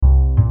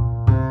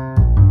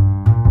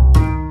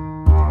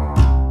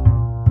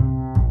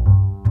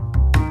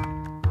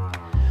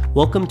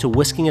Welcome to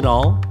Whisking It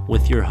All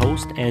with your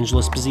host,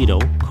 Angela Esposito,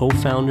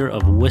 co-founder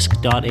of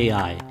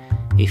Whisk.ai,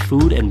 a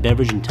food and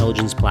beverage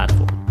intelligence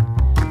platform.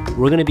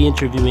 We're going to be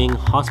interviewing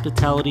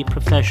hospitality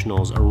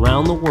professionals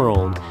around the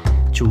world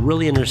to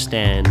really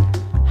understand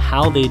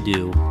how they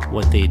do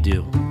what they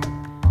do.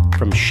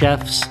 From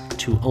chefs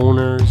to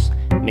owners,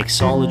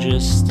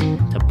 mixologists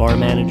to bar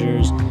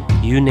managers,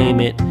 you name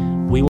it,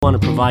 we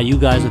want to provide you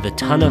guys with a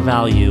ton of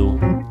value,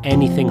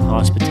 anything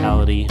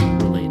hospitality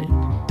related.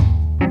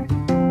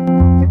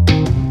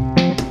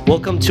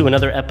 Welcome to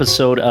another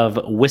episode of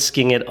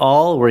Whisking It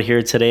All. We're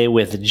here today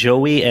with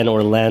Joey and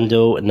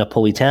Orlando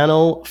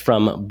Napolitano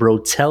from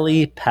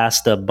Brotelli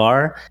Pasta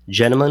Bar.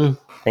 Gentlemen,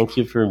 thank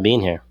you for being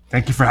here.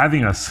 Thank you for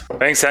having us.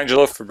 Thanks,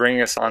 Angelo, for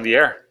bringing us on the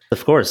air.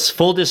 Of course.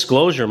 Full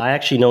disclosure, I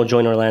actually know Joey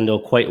and Orlando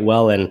quite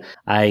well, and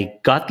I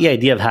got the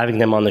idea of having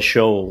them on the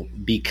show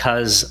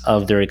because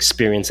of their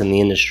experience in the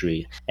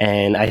industry.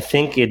 And I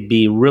think it'd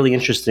be really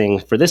interesting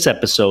for this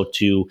episode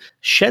to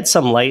shed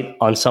some light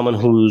on someone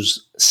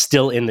who's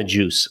still in the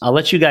juice. I'll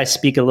let you guys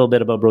speak a little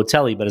bit about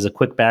Brotelli, but as a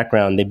quick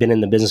background, they've been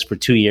in the business for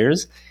 2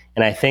 years.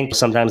 And I think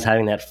sometimes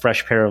having that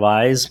fresh pair of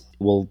eyes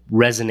will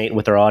resonate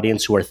with our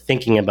audience who are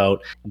thinking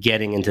about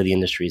getting into the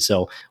industry.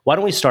 So why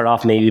don't we start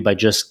off maybe by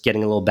just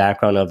getting a little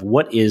background of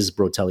what is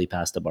Brotelli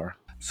Pasta Bar?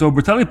 So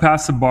Brotelli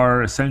Pasta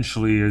Bar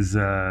essentially is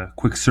a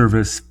quick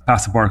service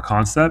pasta bar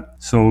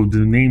concept. So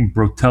the name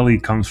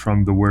Brotelli comes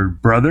from the word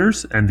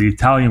brothers and the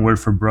Italian word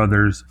for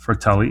brothers,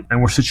 fratelli.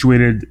 And we're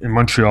situated in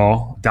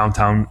Montreal,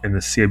 downtown in the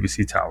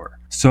CIBC Tower.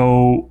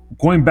 So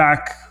going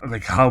back,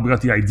 like how we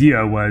got the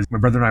idea was my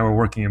brother and I were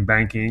working in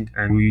banking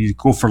and we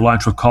go for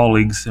lunch with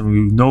colleagues and we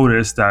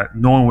noticed that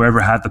no one ever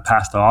had the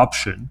pasta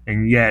option.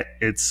 And yet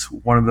it's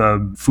one of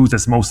the foods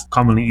that's most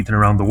commonly eaten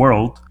around the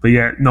world, but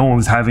yet no one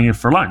was having it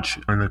for lunch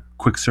in a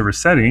quick service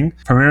setting,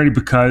 primarily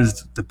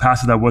because the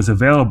pasta that was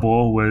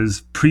available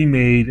was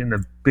pre-made in a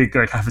big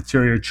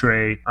cafeteria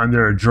tray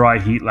under a dry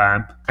heat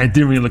lamp. And it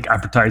didn't really look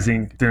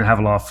appetizing, it didn't have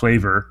a lot of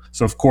flavor.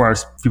 So of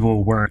course,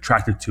 people weren't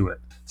attracted to it.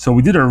 So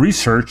we did our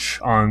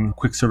research on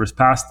quick service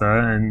pasta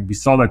and we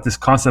saw that this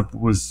concept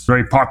was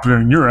very popular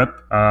in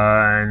Europe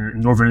and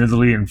Northern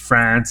Italy and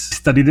France.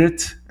 Studied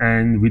it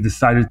and we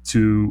decided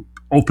to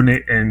open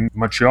it in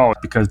Montreal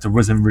because there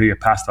wasn't really a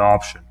pasta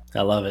option.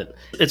 I love it.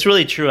 It's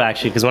really true,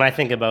 actually, because when I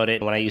think about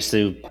it, when I used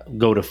to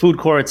go to food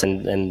courts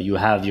and you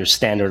have your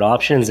standard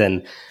options,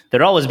 and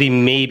there'd always be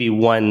maybe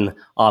one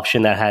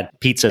option that had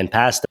pizza and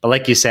pasta. But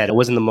like you said, it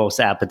wasn't the most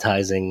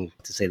appetizing,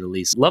 to say the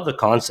least. Love the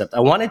concept. I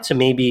wanted to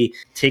maybe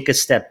take a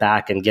step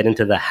back and get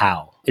into the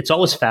how. It's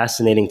always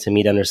fascinating to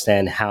me to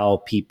understand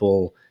how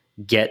people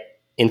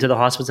get into the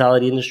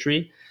hospitality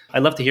industry.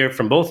 I'd love to hear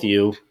from both of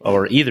you,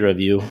 or either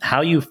of you,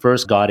 how you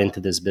first got into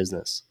this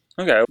business.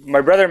 Okay. My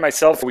brother and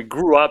myself, we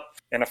grew up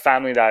in a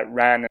family that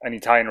ran an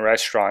Italian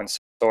restaurant.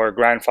 So our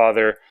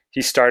grandfather,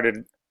 he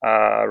started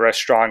a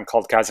restaurant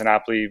called Casa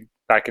Napoli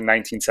back in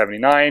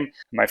 1979.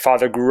 My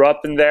father grew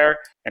up in there.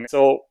 And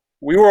so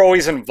we were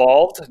always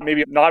involved,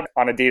 maybe not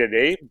on a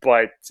day-to-day,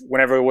 but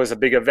whenever it was a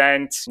big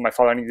event, my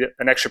father needed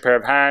an extra pair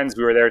of hands,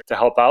 we were there to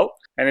help out.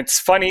 And it's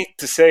funny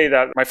to say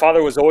that my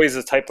father was always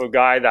the type of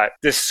guy that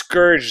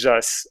discouraged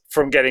us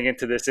from getting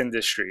into this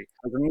industry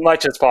as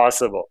much as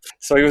possible.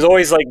 So he was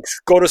always like,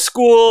 go to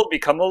school,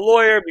 become a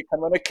lawyer,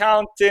 become an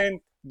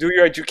accountant, do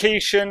your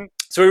education.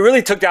 So we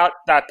really took that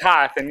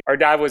path, and our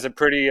dad was a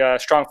pretty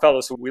strong fellow,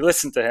 so we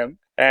listened to him.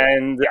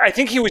 And I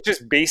think he was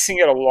just basing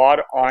it a lot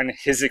on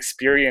his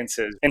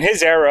experiences. In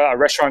his era, a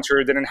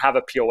restaurateur didn't have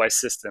a POS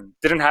system,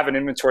 didn't have an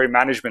inventory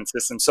management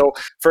system. So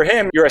for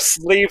him, you're a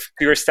slave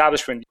to your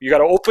establishment. You got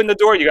to open the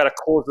door, you got to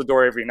close the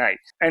door every night.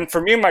 And for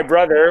me and my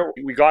brother,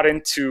 we got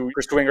into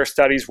pursuing our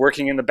studies,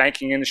 working in the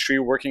banking industry,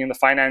 working in the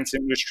finance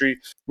industry.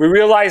 We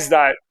realized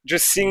that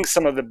just seeing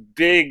some of the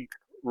big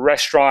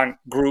restaurant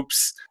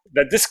groups,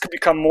 that this could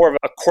become more of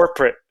a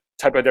corporate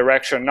type of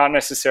direction, not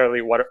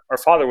necessarily what our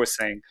father was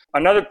saying.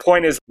 Another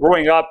point is,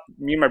 growing up,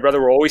 me and my brother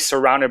were always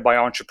surrounded by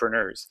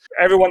entrepreneurs.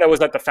 Everyone that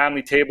was at the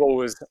family table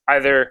was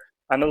either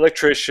an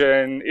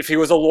electrician. If he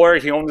was a lawyer,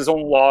 he owned his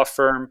own law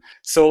firm.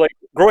 So like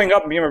growing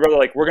up, me and my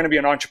brother, we're going to be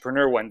an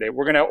entrepreneur one day.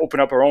 We're going to open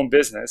up our own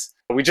business.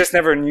 We just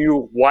never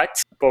knew what.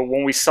 But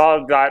when we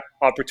saw that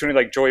opportunity,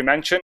 like Joey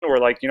mentioned, we're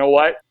like, you know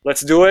what?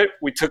 Let's do it.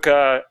 We took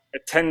a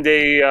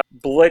 10-day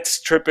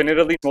blitz trip in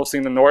Italy, mostly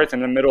in the north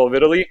and the middle of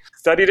Italy,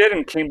 studied it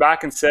and came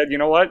back and said, you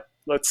know what?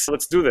 Let's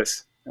do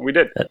this. And we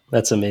did.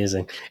 That's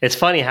amazing. It's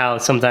funny how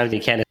sometimes you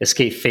can't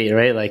escape fate,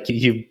 right? Like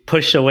you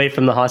push away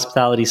from the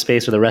hospitality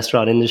space or the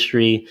restaurant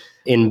industry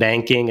in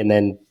banking and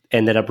then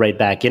ended up right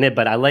back in it.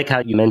 But I like how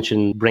you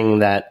mentioned bringing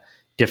that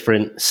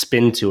different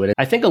spin to it.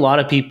 I think a lot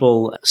of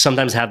people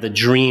sometimes have the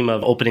dream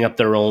of opening up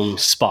their own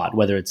spot,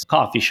 whether it's a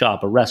coffee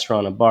shop, a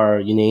restaurant, a bar,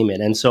 you name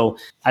it. And so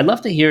I'd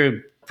love to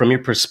hear from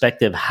your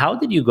perspective, how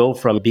did you go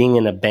from being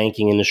in a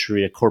banking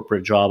industry, a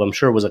corporate job? I'm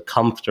sure it was a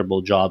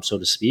comfortable job, so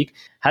to speak.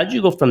 How did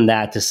you go from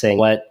that to saying,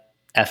 what,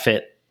 F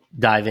it,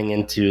 diving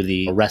into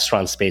the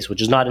restaurant space,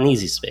 which is not an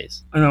easy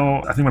space?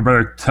 I think my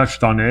brother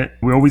touched on it.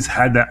 We always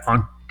had that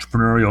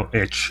entrepreneurial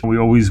itch. We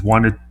always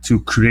wanted to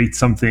create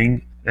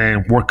something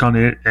and work on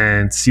it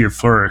and see it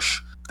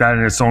flourish. That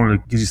in its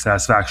own gives you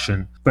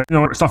satisfaction. But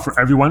it's not for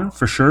everyone,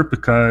 for sure,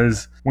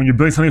 because when you're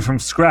building something from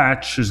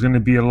scratch, there's going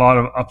to be a lot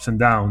of ups and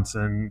downs,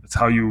 and it's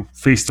how you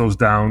face those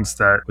downs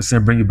that is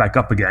going to bring you back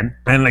up again.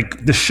 And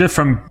like the shift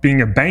from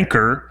being a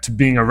banker to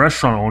being a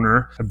restaurant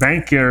owner, a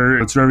banker,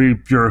 it's very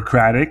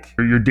bureaucratic.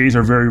 Your days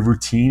are very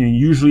routine, and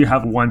you usually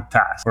have one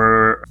task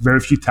or very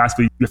few tasks,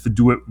 but you have to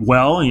do it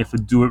well, and you have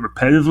to do it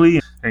repetitively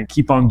and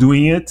keep on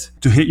doing it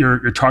to hit your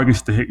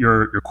targets, to hit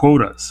your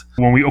quotas.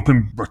 When we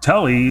opened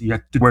Brotelli, you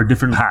have to wear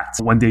different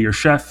hats. One day you're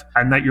chef,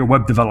 at night you're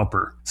web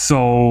developer.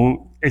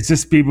 So it's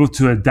just be able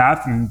to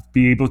adapt and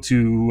be able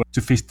to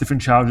face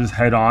different challenges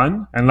head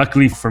on. And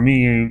luckily for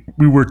me,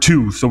 we were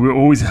two. So we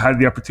always had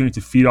the opportunity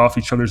to feed off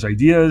each other's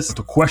ideas,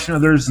 to question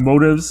others'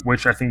 motives,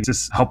 which I think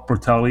just helped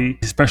Brotelli,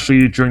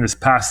 especially during this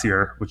past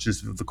year, which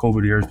is the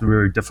COVID year. It's been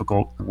very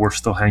difficult. We're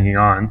still hanging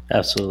on.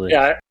 Absolutely.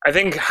 Yeah, I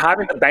think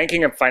having the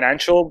banking and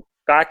financial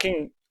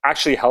backing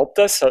actually helped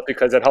us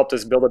because it helped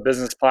us build a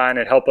business plan.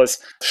 It helped us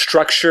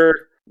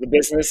structure the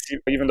business,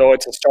 even though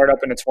it's a startup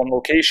in its one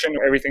location,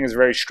 everything is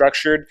very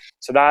structured.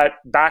 So that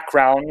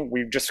background,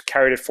 we've just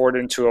carried it forward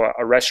into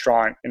a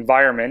restaurant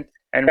environment.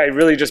 And I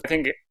really just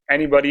think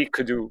anybody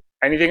could do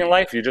anything in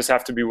life. You just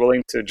have to be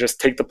willing to just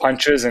take the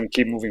punches and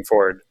keep moving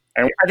forward.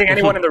 And I think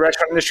anyone in the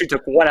restaurant industry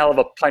took one hell of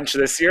a punch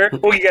this year.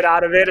 We get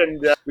out of it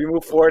and we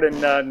move forward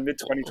in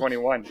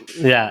mid-2021.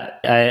 Yeah,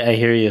 I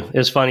hear you. It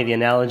was funny, the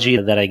analogy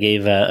that I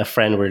gave a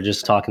friend, we were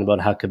just talking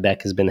about how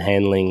Quebec has been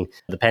handling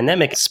the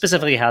pandemic,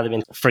 specifically how they've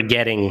been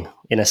forgetting,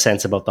 in a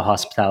sense, about the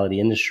hospitality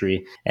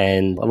industry.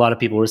 And a lot of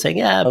people were saying,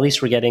 yeah, at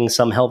least we're getting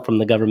some help from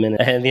the government.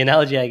 And the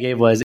analogy I gave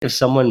was, if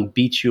someone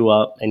beat you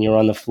up and you're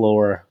on the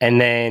floor and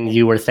then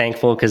you were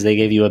thankful because they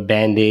gave you a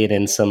Band-Aid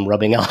and some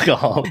rubbing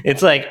alcohol,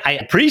 it's like, I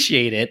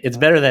appreciate it. It's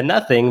better than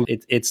nothing.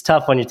 It's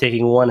tough when you're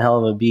taking one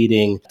hell of a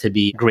beating to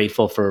be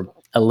grateful for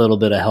a little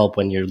bit of help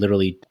when you're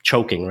literally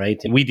choking,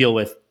 right? We deal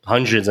with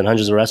hundreds and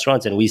hundreds of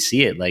restaurants and we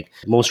see it. Like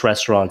most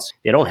restaurants,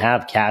 they don't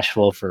have cash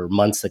flow for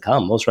months to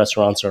come. Most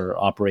restaurants are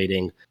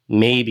operating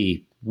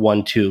maybe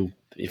 1, 2,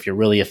 if you're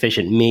really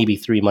efficient, maybe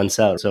 3 months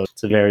out. So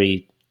it's a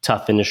very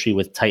tough industry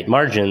with tight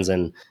margins,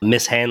 and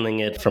mishandling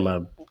it from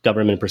a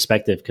government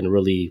perspective can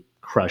really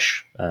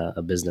crush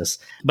a business.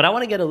 But I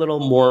want to get a little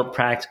more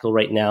practical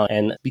right now.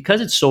 And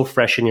because it's so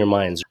fresh in your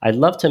minds, I'd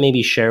love to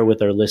maybe share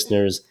with our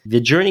listeners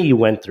the journey you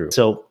went through.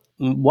 So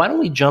why don't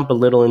we jump a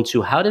little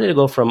into how did it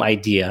go from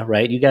idea,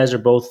 right? You guys are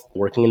both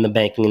working in the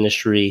banking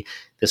industry.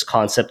 This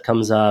concept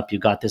comes up. You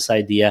got this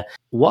idea.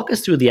 Walk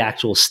us through the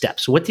actual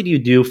steps. What did you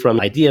do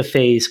from idea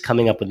phase,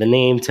 coming up with the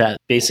name, to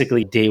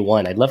basically day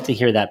one? I'd love to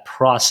hear that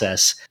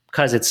process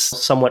because it's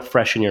somewhat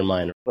fresh in your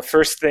mind. The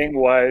first thing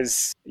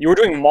was you were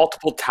doing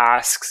multiple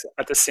tasks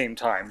at the same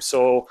time.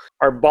 So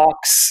our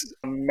box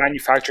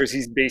manufacturer,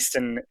 he's based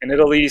in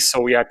Italy. So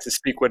we had to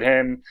speak with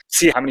him,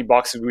 see how many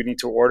boxes we need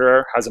to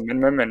order as a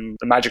minimum. And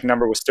the magic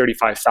number was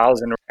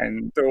 35,000.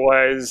 And there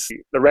was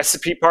the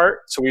recipe part.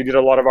 So we did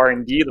a lot of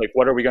R&D, like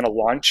what are we going to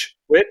launch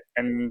with?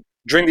 And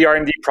during the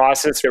R&D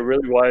process, it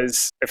really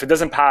was, if it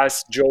doesn't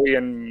pass Joey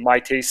and my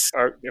taste,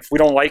 or if we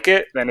don't like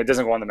it, then it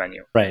doesn't go on the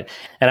menu. Right.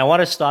 And I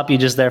want to stop you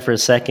just there for a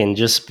second,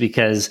 just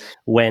because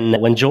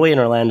when Joey and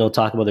Orlando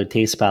talk about their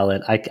taste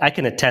palette, I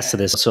can attest to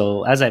this.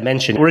 So as I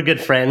mentioned, we're good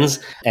friends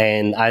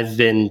and I've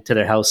been to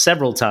their house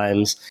several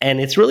times. And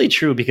it's really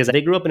true because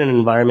they grew up in an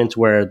environment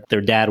where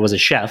their dad was a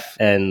chef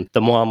and the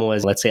mom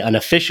was, let's say,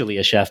 unofficially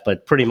a chef,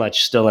 but pretty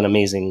much still an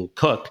amazing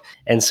cook.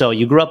 And so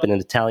you grew up in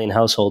an Italian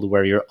household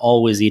where you're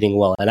always eating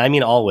well. And I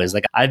mean always.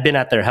 Like I've been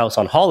at their house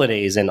on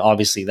holidays and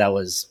obviously that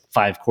was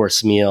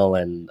 5-course meal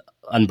and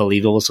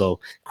unbelievable. So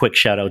quick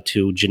shout out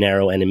to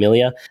Gennaro and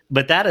Emilia.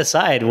 But that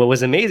aside, what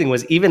was amazing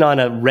was even on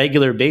a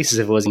regular basis,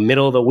 if it was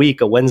middle of the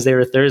week, a Wednesday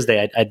or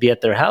Thursday, I'd be at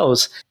their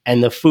house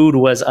and the food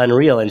was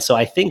unreal. And so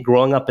I think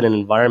growing up in an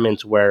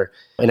environment where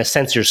in a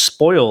sense you're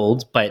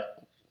spoiled, but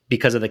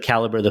because of the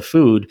caliber of the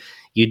food,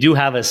 you do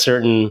have a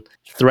certain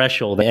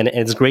threshold. And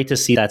it's great to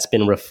see that's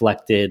been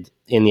reflected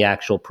in the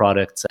actual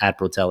products at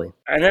Brotelli.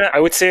 And then I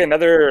would say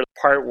another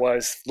part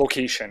was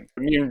location.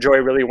 Me and Joy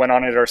really went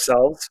on it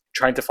ourselves,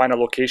 trying to find a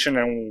location.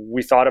 And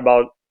we thought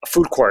about a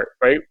food court,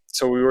 right?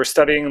 So we were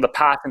studying the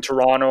path in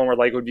Toronto and we're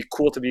like, it would be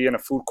cool to be in a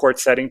food court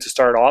setting to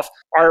start off.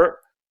 Our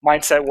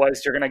mindset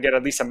was you're going to get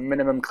at least a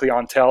minimum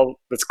clientele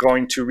that's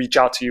going to reach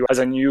out to you as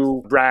a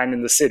new brand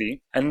in the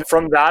city. And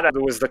from that,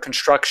 it was the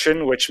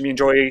construction, which me and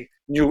Joy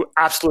knew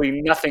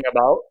absolutely nothing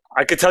about.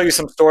 I could tell you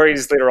some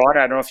stories later on.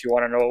 I don't know if you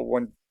want to know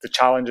when the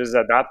challenges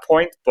at that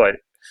point, but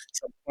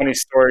some funny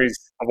stories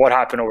of what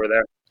happened over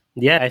there.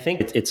 Yeah, I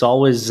think it's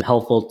always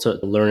helpful to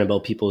learn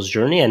about people's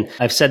journey. And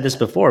I've said this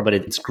before, but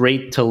it's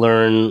great to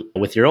learn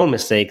with your own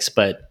mistakes,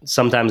 but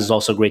sometimes it's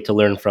also great to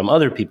learn from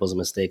other people's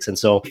mistakes. And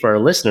so for our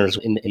listeners,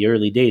 in the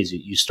early days,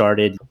 you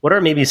started, what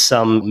are maybe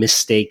some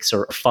mistakes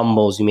or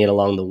fumbles you made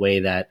along the way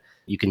that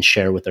you can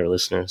share with our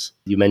listeners?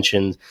 You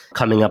mentioned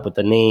coming up with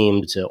the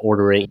name to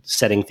ordering,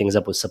 setting things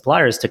up with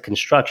suppliers to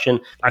construction.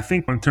 I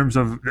think in terms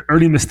of the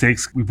early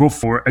mistakes, we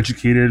both were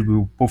educated.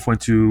 We both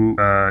went to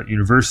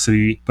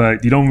university,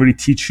 but they don't really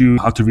teach you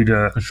how to read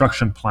a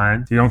construction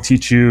plan. They don't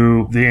teach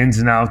you the ins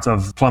and outs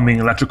of plumbing,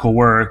 electrical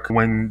work.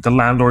 When the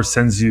landlord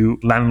sends you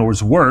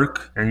landlord's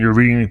work and you're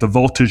reading the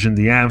voltage and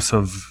the amps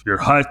of your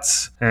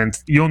huts, and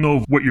you don't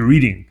know what you're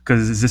reading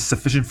because is this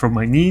sufficient for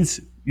my needs?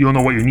 You don't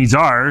know what your needs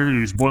are.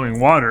 You're just boiling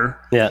water.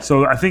 Yeah.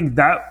 So I think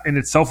that in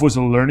itself was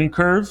a learning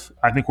curve.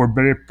 I think we're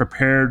better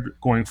prepared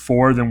going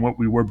forward than what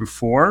we were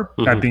before.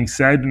 That being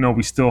said,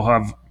 we still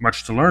have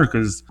much to learn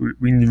because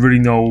we really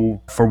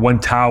know for one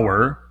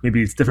tower,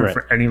 maybe it's different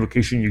for any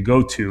location you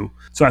go to.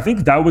 So I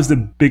think that was the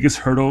biggest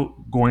hurdle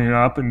going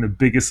up, and the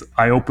biggest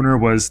eye opener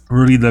was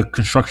really the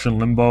construction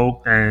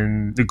limbo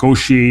and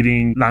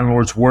negotiating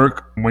landlord's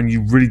work when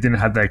you really didn't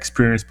have that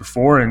experience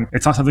before. And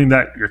it's not something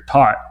that you're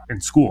taught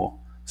in school.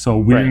 So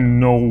we didn't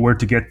know where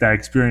to get that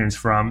experience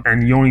from,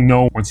 and you only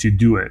know once you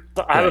do it.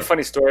 I have a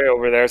funny story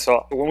over there.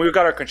 So when we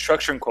got our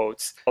construction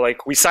quotes,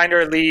 like we signed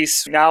our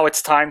lease, now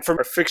it's time for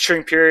our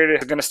fixturing period.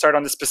 It's going to start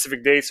on this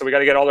specific date, so we got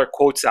to get all our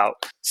quotes out.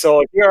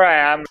 So here I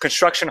am,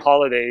 construction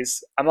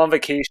holidays. I'm on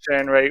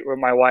vacation, right, with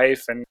my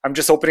wife, and I'm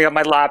just opening up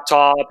my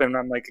laptop, and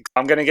I'm like,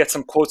 I'm going to get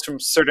some quotes from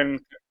certain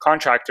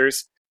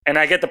contractors, and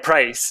I get the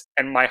price,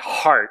 and my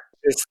heart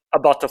is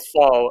about to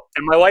fall.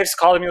 And my wife's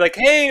calling me like,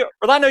 hey,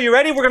 Orlando, you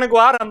ready? We're going to go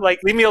out. I'm like,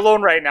 leave me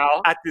alone right now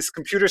at this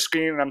computer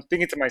screen. And I'm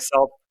thinking to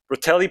myself,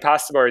 Rotelli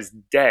Pasta Bar is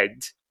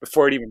dead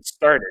before it even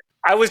started.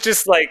 I was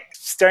just like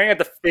staring at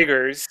the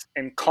figures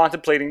and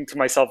contemplating to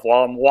myself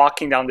while I'm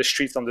walking down the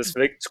streets on this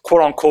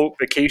quote unquote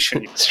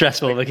vacation.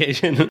 Stressful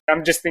vacation.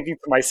 I'm just thinking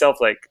to myself,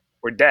 like,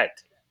 we're dead.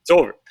 It's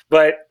over.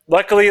 But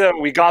luckily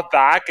we got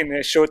back and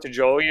I showed it to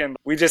Joey, and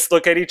we just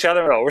look at each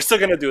other and we're still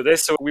going to do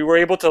this. So we were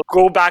able to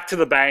go back to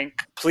the bank,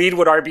 plead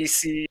with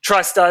RBC,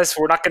 trust us,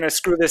 we're not going to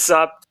screw this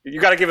up. You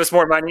got to give us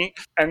more money.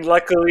 And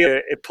luckily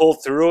it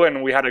pulled through,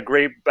 and we had a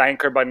great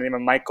banker by the name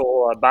of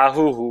Michael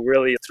Bahu who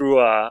really threw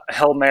a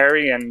Hail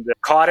Mary and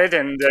caught it.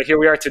 And here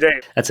we are today.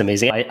 That's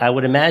amazing. I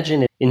would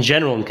imagine in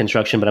general in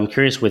construction, but I'm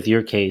curious with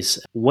your case,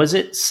 was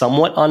it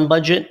somewhat on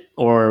budget,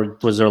 or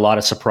was there a lot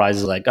of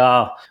surprises like,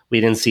 we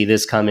didn't see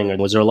this coming? Or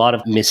was there a lot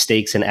of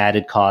mistakes and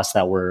added costs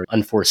that were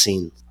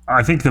unforeseen?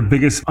 I think the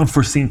biggest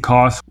unforeseen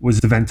cost was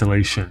the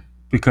ventilation,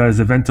 because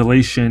the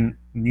ventilation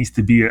needs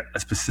to be a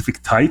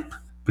specific type.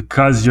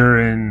 Because you're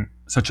in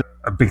such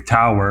a big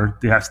tower,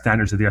 they have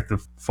standards that they have to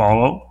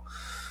follow,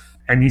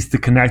 and needs to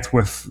connect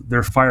with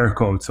their fire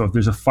code. So if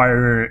there's a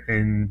fire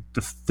in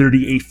the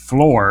 38th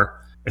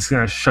floor, it's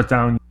going to shut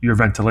down your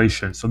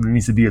ventilation. So there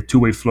needs to be a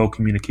two-way flow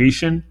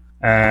communication.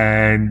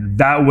 And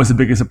that was the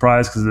biggest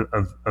surprise because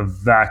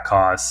of that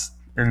cost.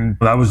 And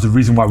that was the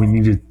reason why we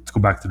needed to go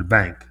back to the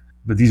bank.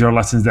 But these are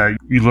lessons that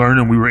you learn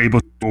and we were able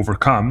to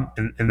overcome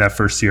in that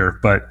first year.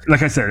 But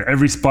like I said,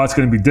 every spot's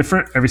going to be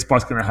different. Every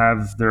spot's going to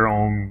have their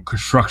own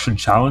construction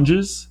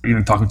challenges.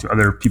 Even talking to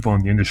other people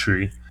in the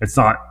industry, it's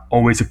not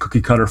always a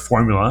cookie cutter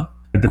formula.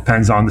 It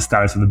depends on the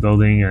status of the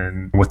building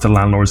and what the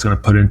landlord is going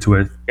to put into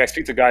it. I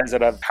speak to guys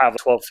that have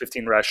 12,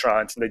 15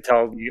 restaurants, and they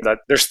tell me that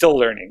they're still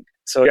learning.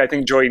 So I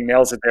think Joey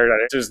nails it there.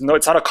 That it's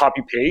not a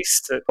copy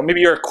paste.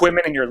 Maybe your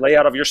equipment and your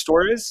layout of your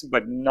store is,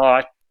 but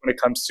not when it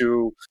comes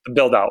to the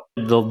build out.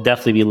 There'll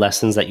definitely be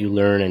lessons that you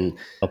learn and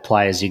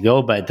apply as you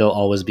go, but there'll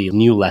always be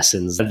new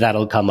lessons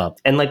that'll come up.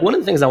 And like one of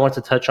the things I wanted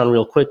to touch on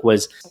real quick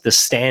was the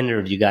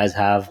standard you guys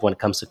have when it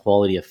comes to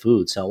quality of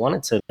food. So I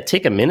wanted to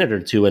take a minute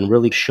or two and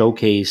really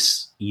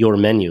showcase your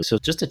menu. So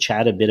just to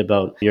chat a bit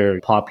about your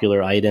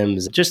popular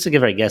items, just to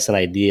give our guests an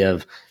idea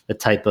of the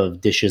type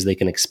of dishes they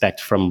can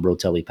expect from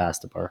Rotelli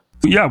Pasta Bar.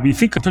 Yeah, we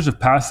think in terms of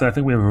pasta, I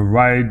think we have a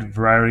wide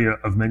variety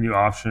of menu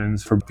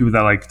options for people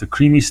that like the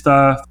creamy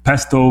stuff,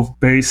 pesto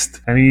based,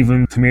 and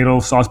even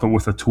tomato sauce, but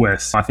with a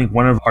twist. I think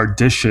one of our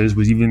dishes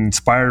was even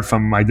inspired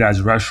from my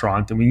dad's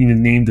restaurant, and we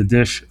even named the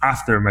dish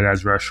after my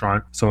dad's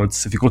restaurant. So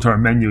it's, if you go to our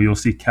menu, you'll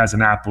see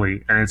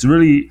Casanapoli, and it's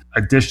really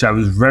a dish that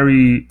was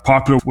very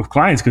popular with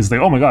clients because like,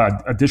 oh my God,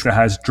 a dish that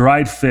has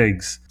dried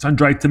figs,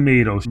 sun-dried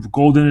tomatoes,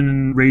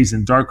 golden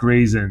raisin, dark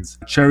raisins,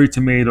 cherry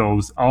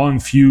tomatoes, all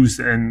infused,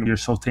 and you're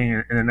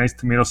sauteing in a nice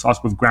tomato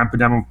sauce with Gran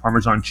Padano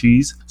Parmesan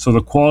cheese. So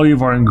the quality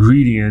of our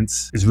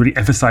ingredients is really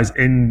emphasized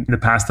in the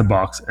pasta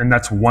box, and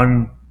that's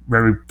one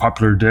very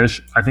popular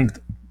dish. I think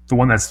the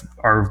one that's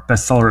our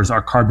best seller is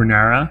our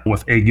carbonara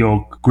with egg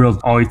yolk,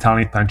 grilled all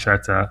Italian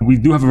pancetta. We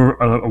do have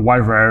a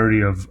wide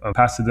variety of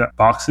pasta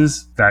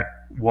boxes that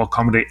will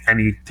accommodate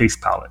any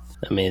taste palette.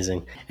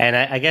 Amazing. And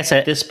I guess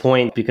at this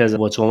point, because of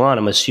what's going on,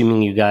 I'm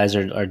assuming you guys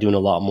are doing a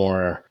lot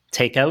more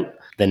takeout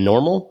than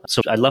normal.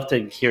 So I'd love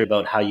to hear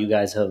about how you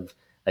guys have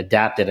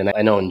adapted. And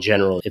I know in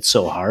general it's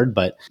so hard,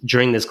 but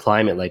during this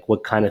climate, like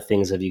what kind of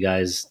things have you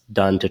guys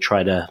done to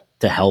try to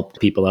help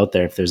people out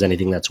there if there's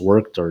anything that's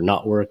worked or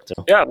not worked?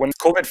 Yeah, when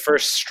COVID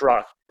first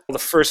struck, the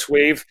first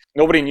wave,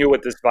 nobody knew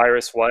what this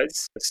virus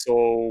was.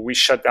 So we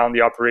shut down the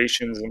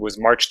operations. It was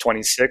March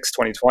 26,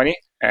 2020.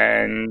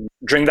 And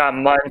during that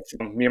month,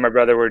 me and my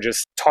brother were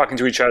just talking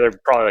to each other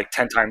probably like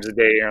 10 times a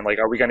day. And like,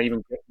 are we going to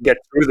even get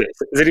through this?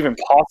 Is it even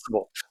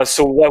possible?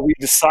 So what we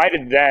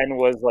decided then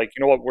was like,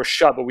 you know what, we're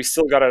shut, but we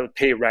still got to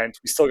pay rent.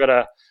 We still got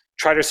to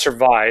try to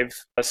survive.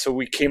 So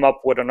we came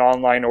up with an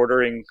online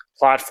ordering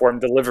platform,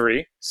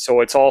 delivery. So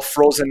it's all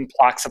frozen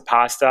plaques of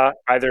pasta,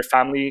 either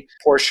family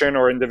portion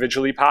or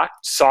individually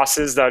packed.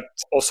 Sauces that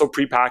also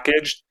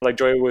prepackaged, like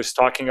Joy was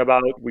talking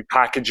about. We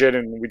package it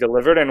and we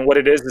deliver it. And what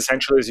it is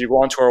essentially is you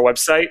go onto our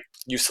website,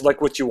 you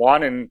select what you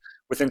want, and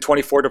within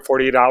 24 to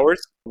 48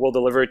 hours, we'll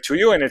deliver it to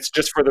you. And it's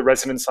just for the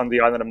residents on the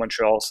island of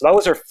Montreal. So that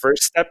was our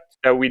first step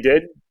that we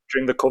did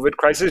during the COVID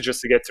crisis, just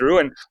to get through.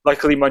 And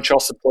luckily, Montreal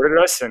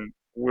supported us, and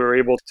we were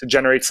able to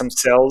generate some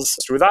sales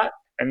through that.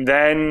 And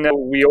then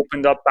we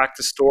opened up back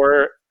to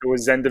store. It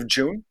was end of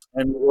June,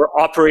 and we're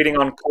operating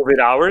on COVID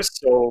hours.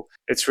 So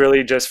it's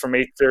really just from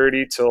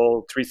 8:30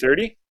 till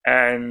 3:30.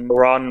 And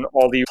we're on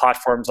all the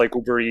platforms like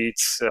Uber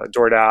Eats,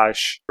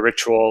 DoorDash,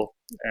 Ritual,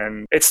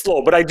 and it's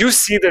slow. But I do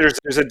see that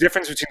there's a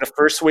difference between the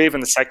first wave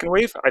and the second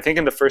wave. I think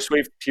in the first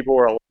wave, people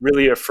were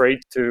really afraid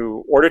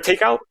to order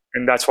takeout.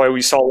 And that's why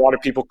we saw a lot of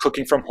people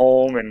cooking from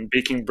home and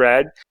baking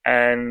bread.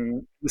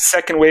 And the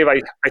second wave, I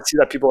see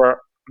that people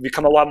are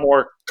become a lot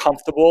more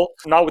comfortable,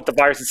 not with the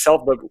virus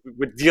itself, but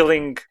with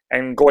dealing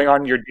and going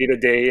on your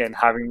day-to-day and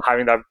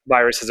having that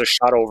virus as a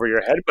shadow over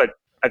your head. But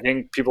I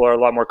think people are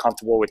a lot more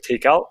comfortable with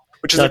takeout,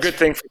 which is a good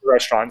thing for the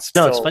restaurants.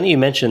 No, it's funny you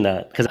mentioned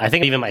that, because I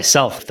think even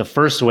myself, the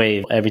first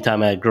wave, every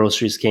time I had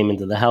groceries came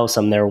into the house,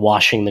 I'm there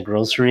washing the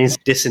groceries,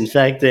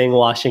 disinfecting,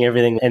 washing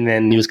everything. And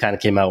then news kind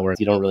of came out where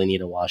you don't really need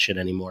to wash it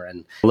anymore.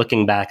 And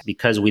looking back,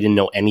 because we didn't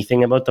know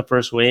anything about the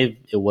first wave,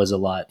 it was a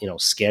lot,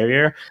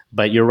 scarier.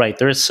 But you're right,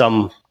 there is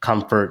some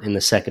comfort in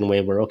the second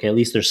wave where, okay, at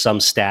least there's some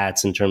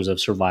stats in terms of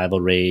survival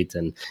rate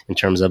and in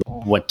terms of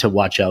what to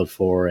watch out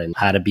for and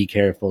how to be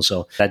careful.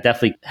 So that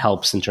definitely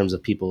helps in terms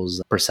of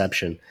people's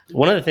perception.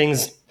 One of the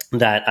things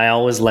that I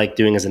always like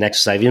doing as an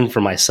exercise, even for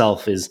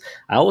myself, is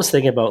I always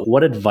think about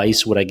what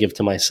advice would I give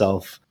to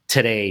myself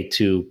today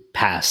to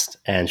past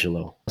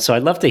Angelo. So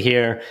I'd love to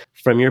hear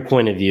from your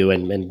point of view,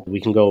 and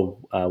we can go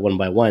one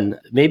by one,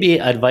 maybe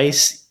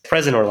advice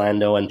present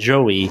Orlando and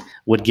Joey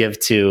would give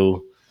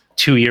to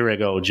 2 years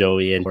ago,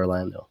 Joey in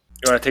Orlando.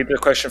 You want to take the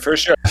question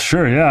first, Joe?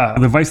 Sure, yeah.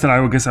 The advice that I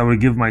would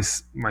give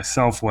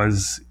myself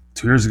was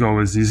 2 years ago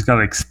was you just got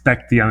to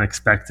expect the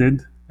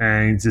unexpected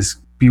and just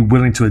be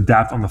willing to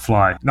adapt on the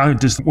fly. Not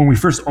just when we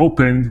first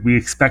opened, we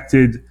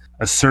expected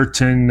a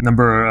certain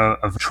number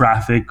of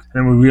traffic, and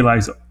then we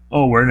realized,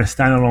 oh, we're in a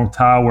standalone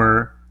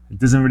tower. It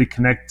doesn't really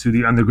connect to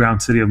the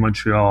underground city of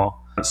Montreal.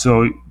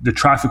 So the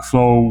traffic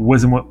flow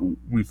wasn't what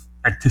we've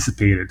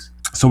anticipated.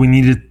 So we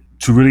needed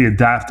to really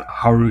adapt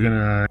how we're going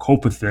to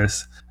cope with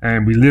this.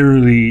 And we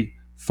literally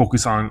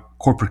focused on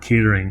corporate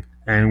catering.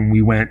 And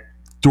we went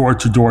door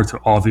to door to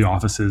all the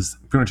offices,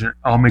 pretty much in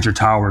all major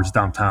towers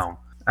downtown,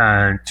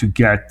 and to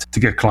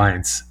get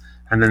clients.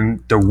 And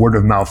then the word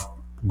of mouth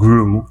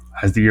grew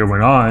as the year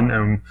went on.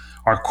 And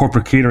our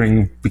corporate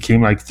catering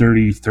became like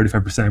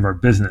 35% of our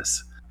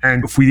business.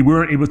 And if we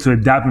weren't able to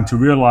adapt and to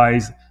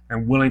realize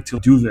and willing to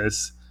do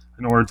this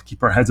in order to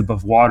keep our heads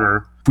above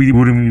water, we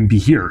wouldn't even be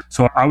here.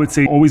 So I would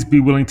say always be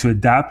willing to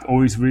adapt,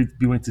 always really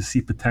be willing to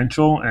see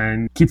potential,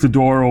 and keep the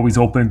door always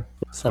open.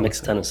 That makes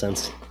a ton of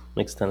sense.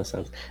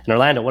 And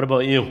Orlando, what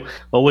about you?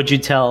 What would you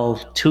tell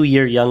 2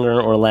 year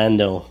younger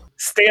Orlando?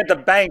 Stay at the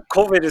bank.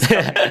 COVID is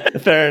coming.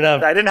 Fair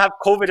enough. I didn't have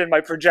COVID in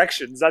my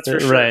projections. That's for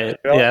sure. Right.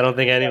 Yeah, I don't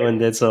think anyone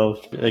did. So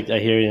I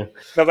hear you.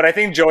 No, but I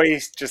think Joey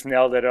just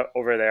nailed it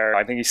over there.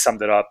 I think he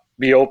summed it up.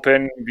 Be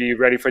open, be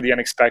ready for the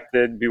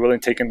unexpected, be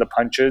willing to take in the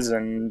punches,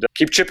 and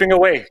keep chipping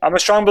away. I'm a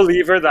strong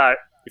believer that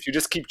if you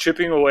just keep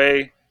chipping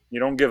away, you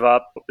don't give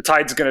up, the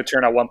tide's going to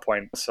turn at one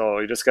point. So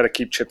you just got to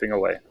keep chipping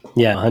away.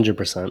 Yeah,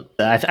 100%.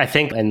 I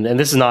think, and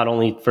this is not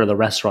only for the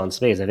restaurant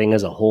space, I think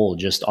as a whole,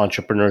 just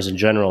entrepreneurs in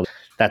general,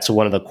 that's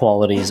one of the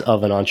qualities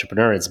of an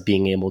entrepreneur. It's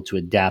being able to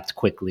adapt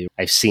quickly.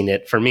 I've seen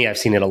it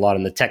a lot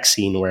in the tech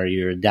scene where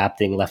you're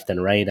adapting left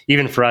and right.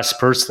 Even for us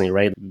personally,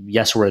 right?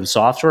 Yes, we're in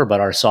software,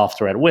 but our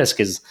software at Whisk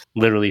is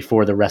literally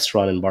for the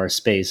restaurant and bar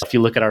space. If you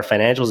look at our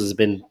financials, it's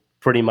been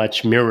pretty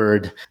much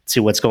mirrored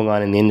to what's going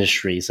on in the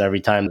industry. So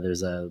every time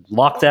there's a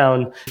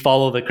lockdown,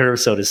 follow the curve,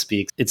 so to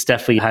speak. It's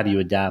definitely how do you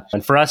adapt.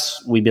 And for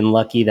us, we've been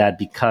lucky that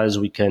because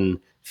we can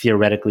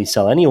theoretically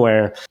sell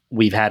anywhere,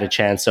 we've had a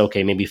chance to,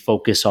 maybe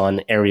focus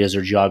on areas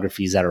or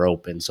geographies that are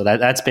open. So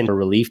that's been a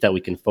relief that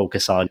we can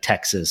focus on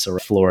Texas or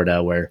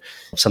Florida, where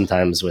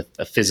sometimes with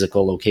a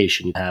physical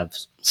location, you have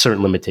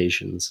certain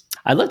limitations.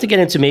 I'd love to get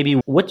into maybe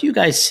what do you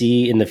guys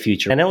see in the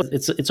future? I know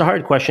it's a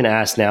hard question to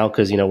ask now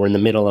because, we're in the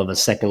middle of a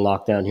second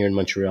lockdown here in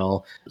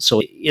Montreal.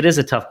 So it is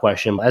a tough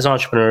question. As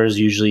entrepreneurs,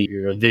 usually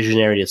you're a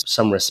visionary to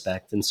some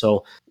respect. And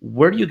so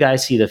where do you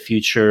guys see the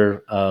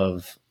future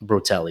of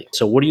Brotelli?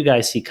 So what do you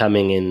guys see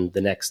coming in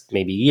the next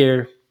maybe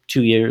year,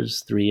 2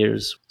 years, 3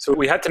 years? So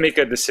we had to make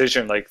a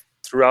decision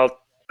throughout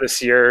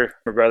this year.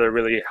 My brother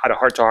really had a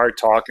heart-to-heart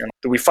talk. And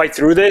do we fight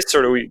through this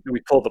or do we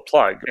pull the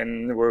plug?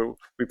 And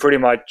we pretty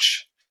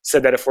much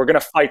said that if we're going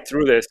to fight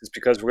through this, it's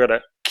because we're going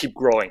to keep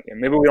growing. And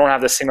maybe we don't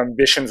have the same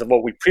ambitions of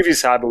what we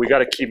previously had, but we got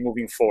to keep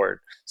moving forward.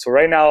 So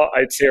right now,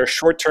 I'd say our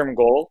short-term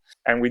goal,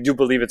 and we do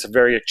believe it's a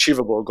very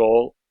achievable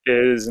goal,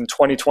 is in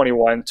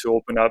 2021 to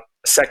open up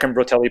a second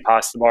Brotelli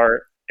Pasta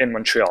Bar in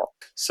Montreal.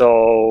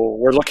 So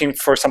we're looking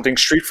for something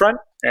street front,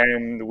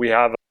 and we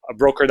have a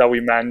broker that we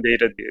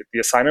mandated the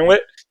assignment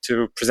with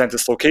to present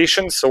this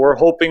location. So we're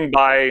hoping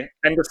by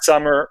end of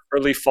summer,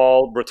 early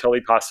fall, Brotelli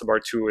Pasta Bar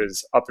 2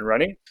 is up and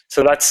running.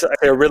 So that's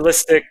a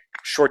realistic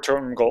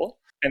short-term goal.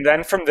 And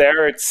then from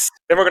there,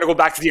 then we're going to go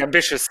back to the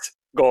ambitious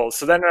goals.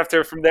 So then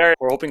from there,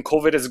 we're hoping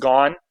COVID is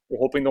gone. We're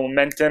hoping the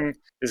momentum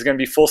is going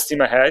to be full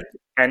steam ahead.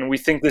 And we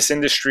think this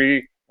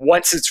industry,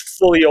 once it's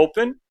fully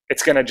open,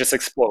 it's going to just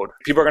explode.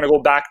 People are going to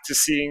go back to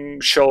seeing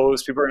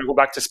shows. People are going to go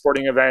back to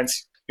sporting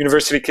events.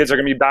 University kids are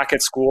going to be back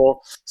at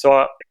school.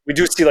 So we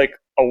do see like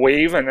a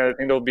wave, and I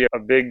think there'll be a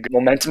big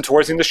momentum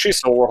towards the industry.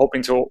 So we're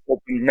hoping to open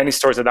many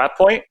stores at that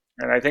point.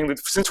 And I think that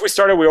since we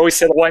started, we always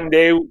said one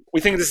day, we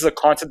think this is a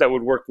concept that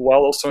would work well.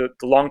 Also,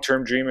 the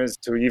long-term dream is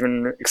to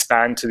even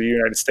expand to the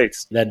United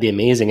States. That'd be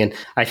amazing. And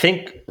I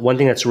think one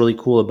thing that's really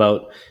cool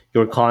about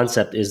your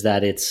concept is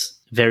that it's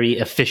very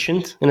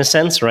efficient in a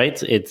sense,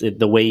 right? It's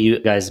the way you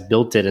guys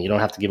built it, and you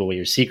don't have to give away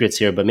your secrets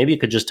here, but maybe you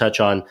could just touch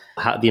on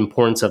the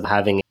importance of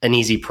having an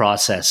easy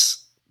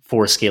process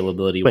for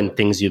scalability and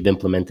things you've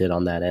implemented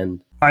on that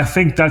end. I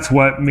think that's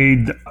what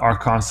made our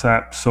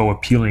concept so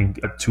appealing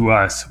to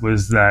us,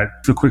 was that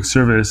the quick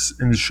service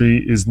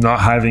industry is not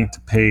having to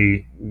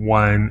pay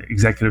one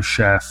executive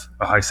chef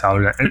a high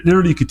salary. And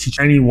literally, you could teach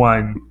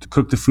anyone to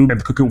cook the food and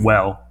to cook it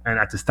well and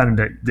at the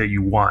standard that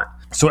you want.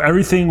 So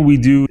everything we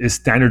do is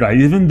standardized.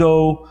 Even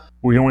though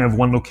we only have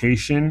one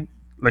location,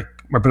 like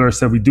my brother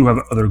said, we do have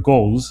other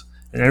goals.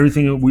 And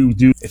everything we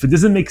do, if it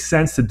doesn't make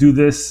sense to do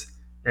this,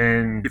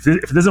 and if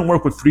it doesn't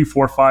work with 3,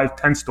 4, 5,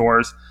 10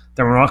 stores,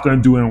 then we're not going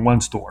to do it in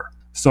one store.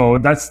 So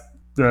that's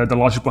the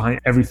logic behind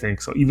everything.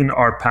 So even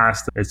our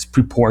pasta, it's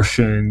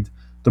pre-portioned.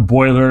 The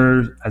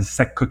boiler has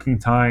set cooking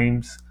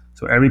times.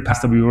 So every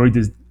pasta we already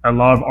did a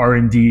lot of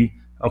R&D.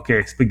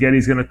 Okay,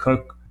 spaghetti's going to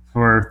cook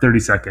for 30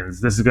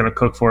 seconds. This is going to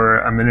cook for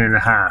a minute and a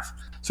half.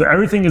 So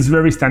everything is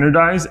very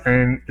standardized,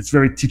 and it's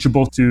very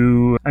teachable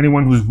to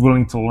anyone who's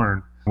willing to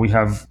learn. We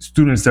have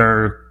students that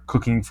are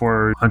cooking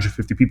for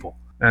 150 people.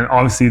 And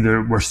obviously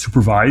we're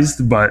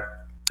supervised, but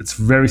it's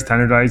very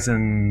standardized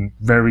and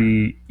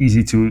very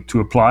easy to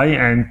apply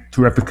and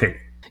to replicate.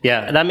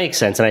 Yeah, that makes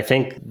sense. And I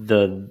think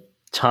the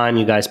time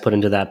you guys put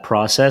into that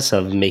process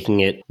of making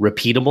it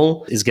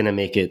repeatable is going to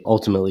make it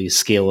ultimately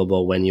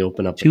scalable when you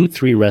open up 2,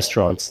 3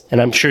 restaurants.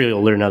 And I'm sure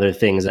you'll learn other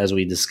things as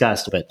we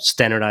discussed, but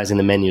standardizing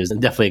the menu is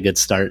definitely a good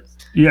start.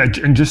 Yeah,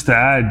 and just to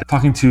add,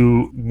 talking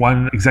to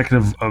one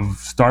executive of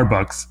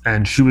Starbucks,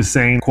 and she was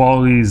saying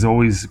quality is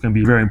always going to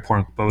be very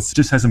important, but it's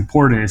just as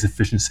important as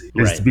efficiency,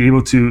 is to be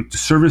able to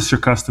service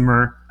your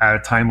customer at a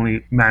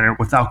timely manner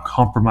without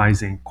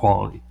compromising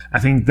quality. I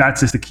think that's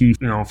just the key,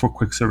 for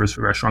quick service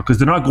restaurant, because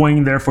they're not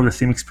going there for the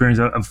same experience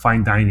of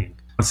fine dining.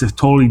 It's a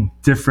totally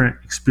different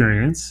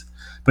experience,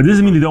 but it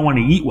doesn't mean they don't want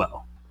to eat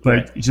well,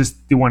 but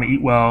just they want to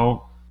eat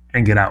well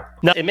and get out.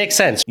 No, it makes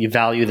sense. You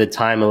value the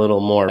time a little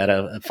more. At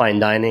a fine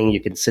dining, you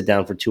can sit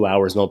down for 2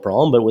 hours, no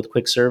problem. But with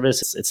quick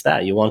service, it's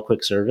that. You want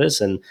quick service.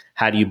 And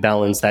how do you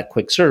balance that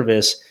quick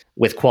service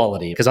with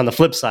quality? Because on the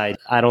flip side,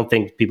 I don't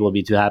think people would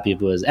be too happy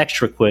if it was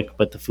extra quick,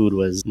 but the food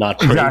was not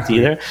great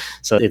either.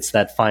 So it's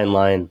that fine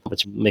line,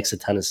 which makes a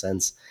ton of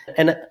sense.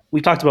 And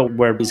we talked about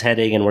where he's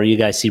heading and where you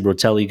guys see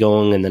Brotelli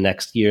going in the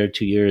next year,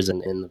 2 years,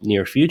 and in the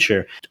near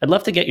future. I'd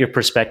love to get your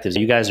perspectives.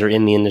 You guys are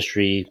in the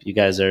industry. You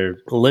guys are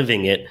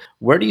living it.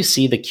 Where do you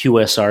see the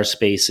QSR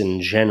space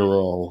in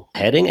general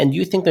heading? And do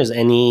you think there's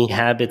any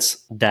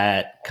habits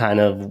that kind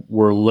of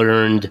were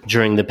learned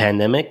during the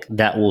pandemic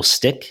that will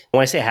stick?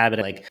 When I say habit,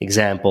 like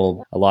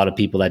example, a lot of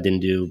people that didn't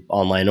do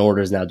online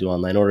orders now do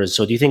online orders.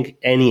 So do you think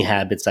any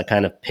habits that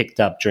kind of picked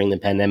up during the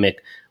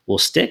pandemic will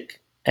stick?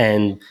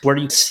 And where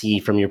do you see,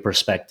 from your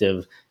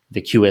perspective,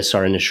 the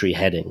QSR industry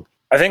heading?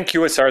 I think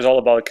QSR is all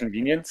about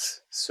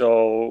convenience.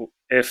 So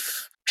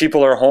if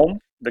people are home,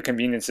 the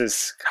convenience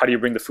is, how do you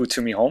bring the food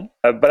to me home?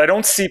 But I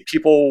don't see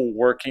people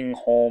working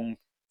home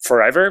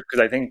forever,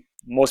 because I think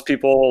most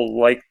people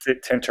like to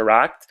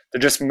interact. There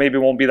just maybe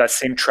won't be that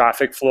same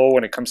traffic flow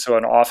when it comes to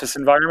an office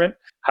environment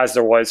as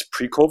there was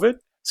pre-COVID.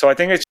 So I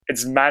think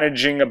it's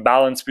managing a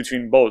balance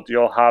between both.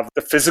 You'll have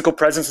the physical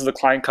presence of the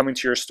client coming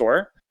to your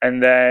store,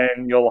 and then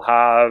you'll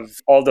have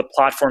all the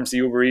platforms, the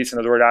Uber Eats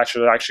and the DoorDash,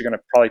 that are actually going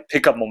to probably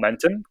pick up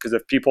momentum. Because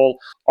if people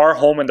are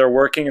home and they're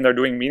working and they're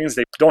doing meetings,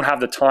 they don't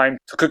have the time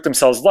to cook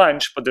themselves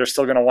lunch, but they're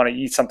still going to want to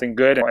eat something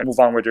good and move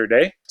on with their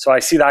day. So I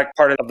see that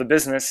part of the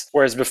business.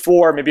 Whereas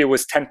before, maybe it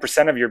was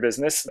 10% of your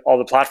business, all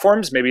the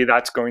platforms, maybe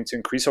that's going to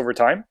increase over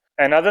time.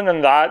 And other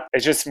than that,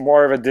 it's just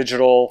more of a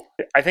digital.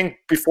 I think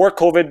before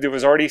COVID, there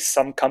was already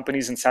some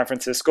companies in San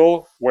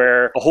Francisco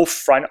where the whole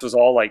front was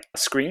all like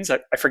screens. I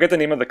forget the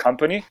name of the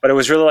company, but it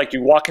was really like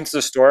you walk into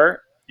the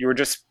store, you were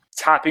just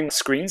tapping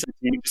screens, and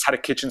you just had a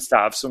kitchen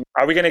staff. So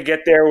are we going to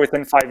get there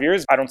within 5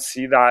 years? I don't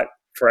see that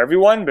for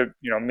everyone, but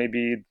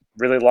maybe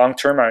really long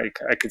term,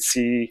 I could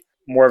see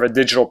more of a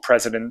digital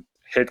president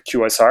hit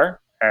QSR.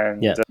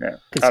 And Yeah,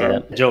 I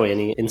don't know. Joey,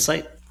 any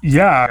insight?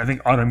 Yeah, I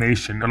think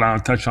automation, I'll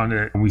touch on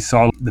it. We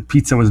saw the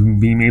pizza was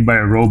being made by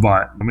a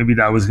robot. Maybe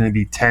that was going to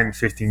be 10,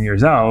 15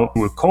 years out.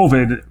 With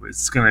COVID,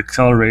 it's going to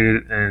accelerate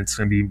it and it's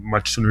going to be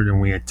much sooner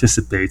than we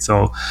anticipate.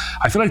 So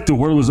I feel like the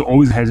world was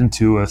always heading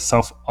to a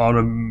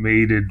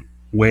self-automated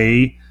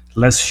way,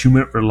 less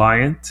human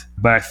reliant.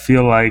 But I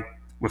feel like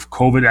with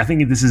COVID, I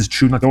think this is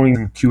true not only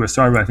in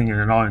QSR, but I think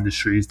in all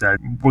industries, that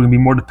we're going to be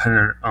more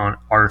dependent on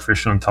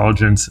artificial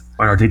intelligence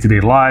on our day-to-day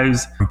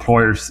lives.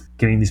 Employers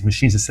getting these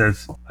machines instead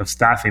of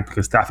staffing,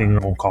 because staffing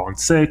won't call in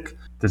sick,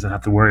 doesn't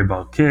have to worry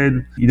about a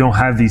kid. You don't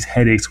have these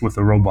headaches with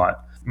a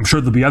robot. I'm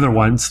sure there'll be other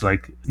ones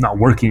like not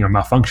working or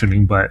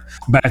malfunctioning, but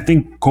I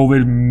think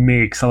COVID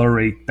may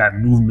accelerate that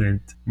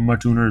movement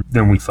much sooner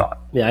than we thought.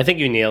 Yeah, I think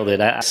you nailed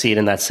it. I see it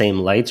in that same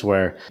light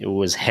where it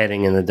was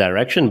heading in the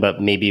direction,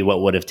 but maybe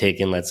what would have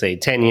taken, let's say,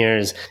 10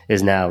 years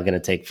is now going to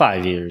take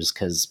 5 years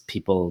because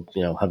people,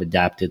 have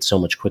adapted so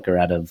much quicker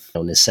out of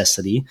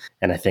necessity.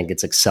 And I think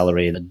it's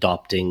accelerated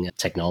adopting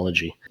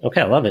technology. Okay,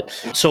 I love it.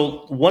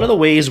 So one of the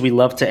ways we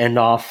love to end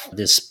off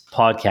this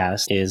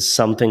podcast is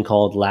something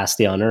called Last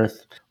Day on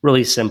Earth.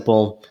 Really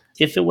simple.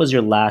 If it was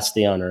your last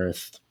day on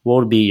Earth, what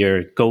would be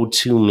your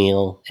go-to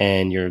meal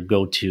and your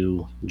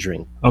go-to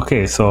drink?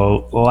 Okay,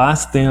 so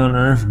last day on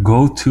Earth,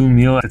 go-to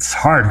meal. It's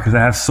hard because I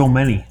have so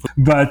many.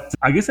 But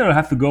I guess I would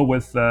have to go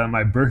with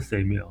my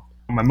birthday meal.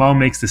 My mom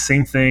makes the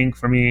same thing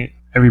for me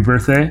every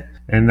birthday,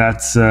 and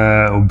that's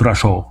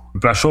brachot.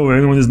 Brachot,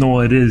 everyone doesn't know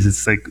what it is.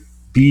 It's like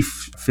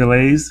beef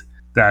fillets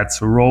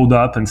that's rolled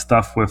up and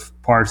stuffed with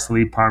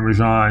parsley,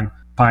 parmesan,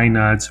 pine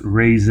nuts,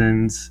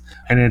 raisins,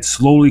 and it's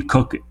slowly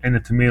cooked in a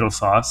tomato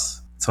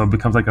sauce. So it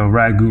becomes like a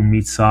ragu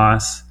meat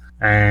sauce,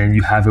 and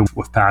you have it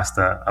with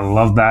pasta. I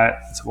love that.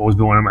 It's always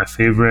been one of my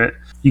favorite.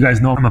 You guys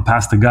know I'm a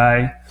pasta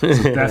guy, so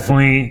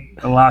definitely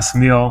the last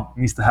meal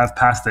needs to have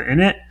pasta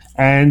in it.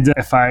 And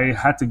if I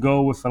had to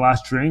go with the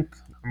last drink,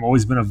 I've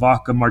always been a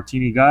vodka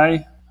martini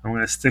guy. I'm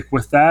going to stick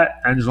with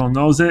that. Angelo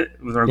knows it.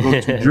 It was our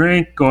go-to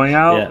drink going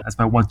out. Yeah. That's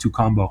my 1-2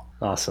 combo.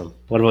 Awesome.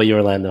 What about you,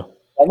 Orlando?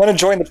 I'm going to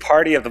join the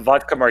party of the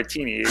vodka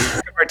martini.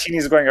 Martini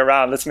is going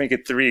around. Let's make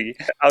it 3.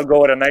 I'll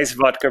go with a nice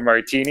vodka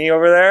martini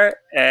over there.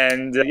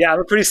 And I'm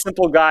a pretty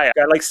simple guy.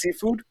 I like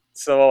seafood.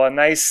 So a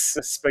nice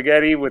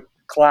spaghetti with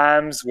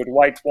clams, with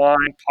white wine,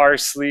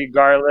 parsley,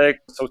 garlic.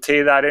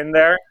 Saute that in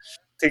there.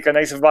 Take a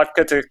nice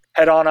vodka to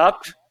head on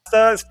up.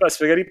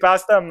 Spaghetti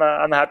pasta, I'm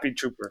a happy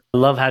trooper. I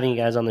love having you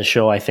guys on the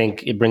show. I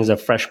think it brings a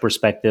fresh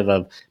perspective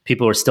of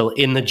people who are still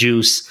in the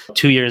juice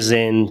 2 years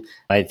in.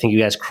 I think you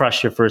guys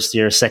crushed your first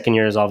year. Second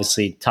year is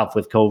obviously tough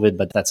with COVID,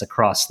 but that's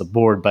across the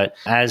board. But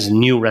as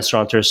new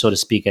restaurateurs, so to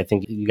speak, I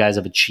think you guys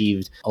have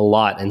achieved a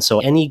lot. And so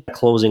any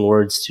closing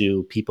words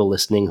to people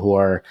listening who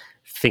are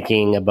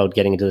thinking about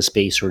getting into the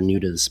space or new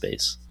to the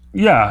space?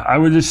 Yeah, I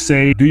would just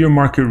say do your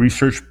market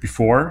research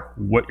before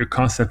what your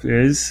concept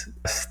is.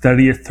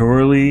 Study it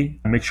thoroughly.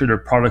 Make sure their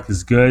product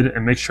is good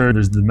and make sure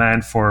there's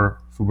demand for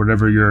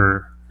whatever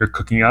you're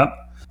cooking up.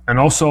 And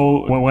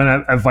also, one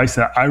advice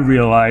that I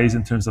realize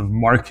in terms of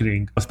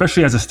marketing,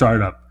 especially as a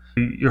startup,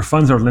 your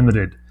funds are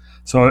limited.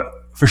 So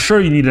for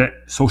sure, you need a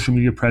social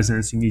media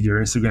presence. You need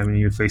your Instagram and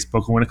your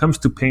Facebook. And when it comes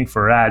to paying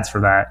for ads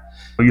for that,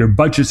 your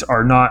budgets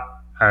are not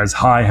as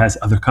high as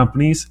other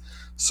companies.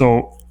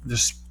 So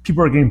just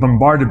people are getting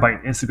bombarded by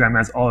Instagram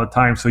ads all the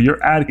time. So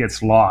your ad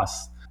gets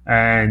lost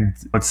and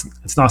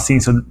it's not seen.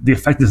 So the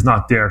effect is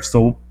not there.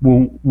 So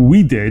what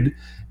we did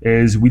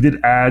is we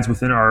did ads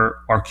within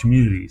our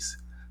communities.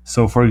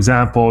 So for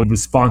example, we would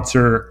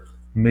sponsor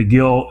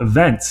McGill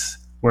events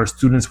where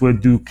students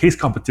would do case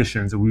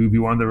competitions. We would be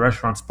one of the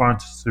restaurant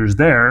sponsors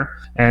there.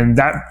 And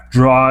that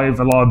drive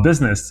a lot of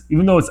business.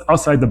 Even though it's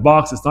outside the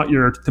box, it's not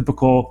your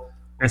typical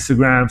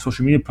Instagram,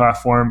 social media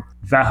platform,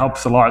 that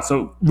helps a lot.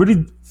 So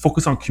really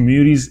focus on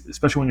communities,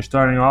 especially when you're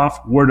starting off,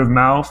 word of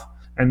mouth,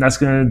 and that's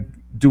going to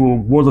do a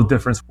world of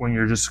difference when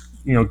you're just,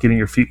 getting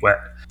your feet wet.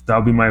 That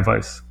would be my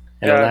advice.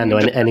 And Orlando,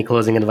 any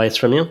closing advice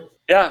from you?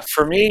 Yeah,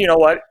 for me, you know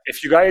what?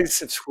 If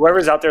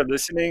whoever's out there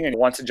listening and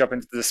wants to jump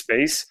into the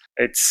space,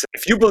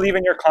 if you believe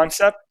in your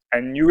concept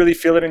and you really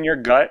feel it in your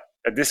gut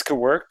that this could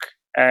work,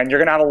 and you're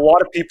going to have a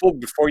lot of people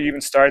before you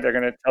even start, they're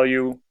going to tell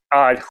you,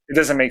 it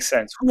doesn't make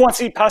sense. Who wants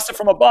to eat pasta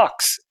from a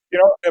box?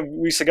 And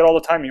we used to get all the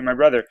time, me and my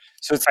brother.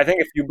 So I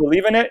think if you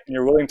believe in it and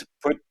you're willing to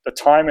put the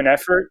time and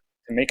effort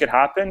to make it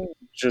happen,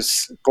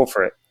 just go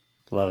for it.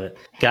 Love it.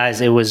 Guys,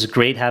 it was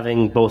great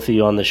having both of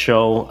you on the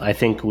show. I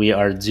think we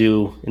are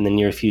due in the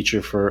near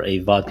future for a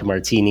vodka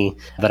martini,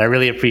 but I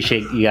really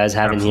appreciate you guys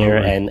having here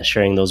and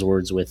sharing those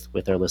words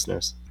with our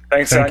listeners.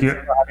 Thank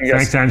you.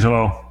 Thanks,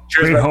 Angelo.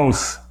 Cheers, Great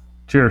host.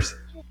 Cheers.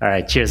 All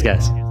right. Cheers,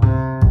 guys.